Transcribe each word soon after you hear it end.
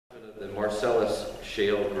Marcellus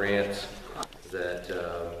Shale grant that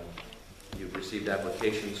you've received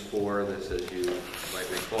applications for. This, as you might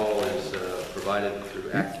recall, is provided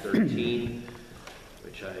through Act 13,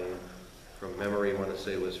 which I, from memory, want to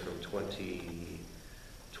say was from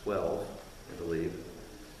 2012, I believe.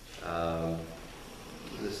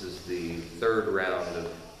 This is the third round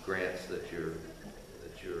of grants that you're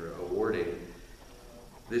awarding.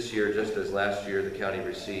 This year, just as last year, the county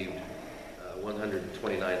received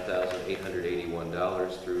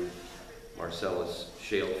 $129,881 through Marcellus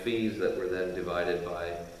Shale fees that were then divided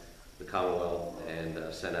by the Commonwealth and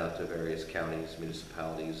sent out to various counties,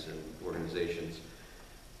 municipalities, and organizations.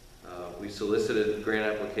 We solicited grant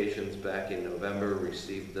applications back in November,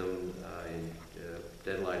 received them in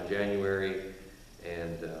deadline January,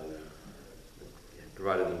 and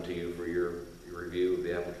provided them to you for your review of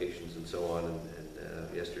the applications and so on, and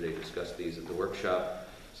yesterday discussed these at the workshop.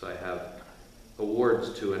 So I have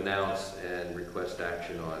awards to announce and request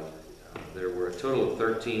action on. There were a total of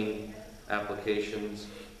 13 applications.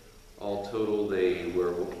 All total, they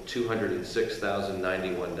were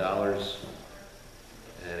 $206,091.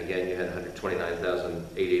 And again, you had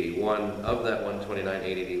 $129,881. Of that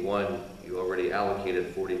 $129,881, you already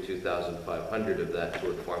allocated $42,500 of that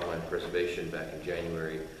toward farmland preservation back in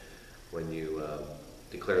January when you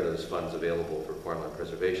declare those funds available for farmland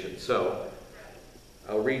preservation. So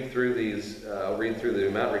I'll read through these. I'll read through the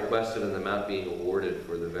amount requested and the amount being awarded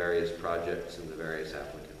for the various projects and the various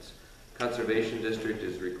applicants. Conservation District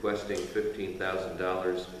is requesting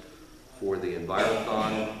 $15,000 for the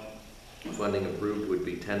Envirothon. Funding approved would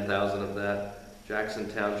be $10,000 of that. Jackson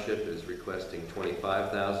Township is requesting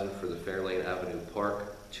 $25,000 for the Fairlane Avenue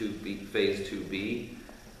Park Phase 2B,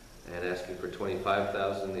 and asking for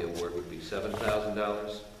 $25,000. The award would be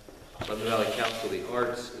 $7,000. London Valley Council of the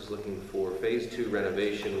Arts is looking for Phase 2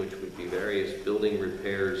 renovation, which would be various building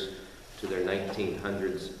repairs to their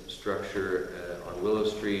 1900s structure on Willow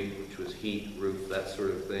Street, which was heat, roof, that sort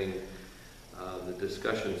of thing. The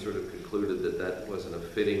discussion sort of concluded that that wasn't a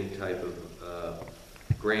fitting type of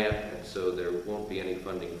grant, and so there won't be any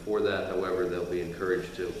funding for that. However, they'll be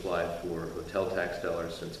encouraged to apply for hotel tax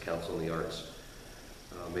dollars, since Council on the Arts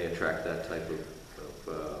may attract that type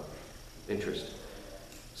of interest.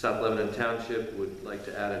 South Lebanon Township would like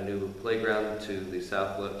to add a new playground to the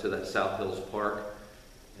that South Hills Park,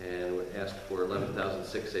 and would ask for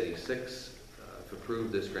 $11,686. If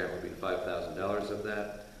approved, this grant would be $5,000 of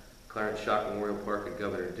that. Clarence Shock Memorial Park at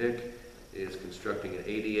Governor Dick is constructing an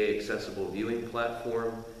ADA accessible viewing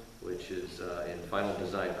platform, which is in final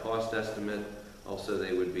design cost estimate. Also,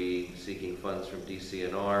 they would be seeking funds from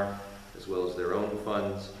DCNR as well as their own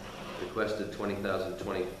funds. Requested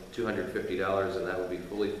 $20,250, and that would be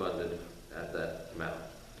fully funded at that amount.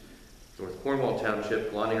 North Cornwall Township,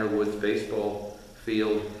 Gloninger Woods baseball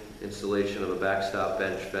field, installation of a backstop,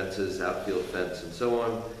 bench, fences, outfield fence, and so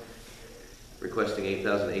on. Requesting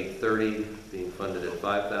 $8,830, being funded at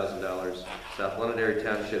 $5,000. South Londonderry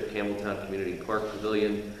Township, Campbelltown Community Park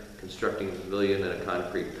Pavilion, constructing a pavilion and a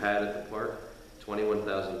concrete pad at the park.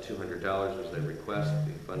 $21,200 was their request,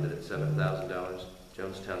 being funded at $7,000.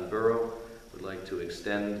 Jonestown Boro would like to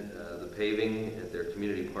extend the paving at their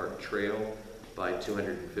community park trail by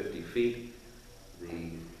 250 feet.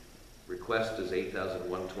 The request is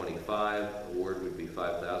 $8,125. Award would be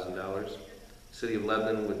 $5,000. City of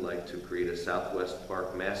Lebanon would like to create a Southwest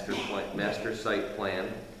Park master site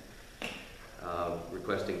plan,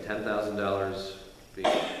 requesting $10,000,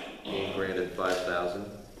 being granted $5,000.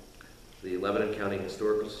 The Lebanon County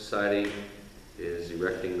Historical Society is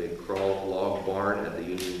erecting the Krall log barn at the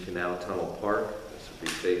Union Canal Tunnel Park. This would be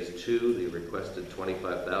Phase 2. They requested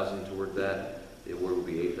 $25,000 toward that. The award would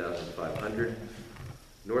be $8,500.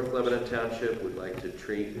 North Lebanon Township would like to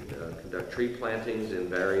conduct tree plantings in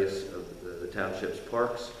various of the township's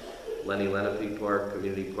parks. Lenny Lenape Park,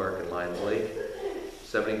 Community Park, and Lions Lake.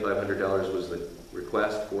 $7,500 was the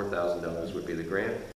request. $4,000 would be the grant.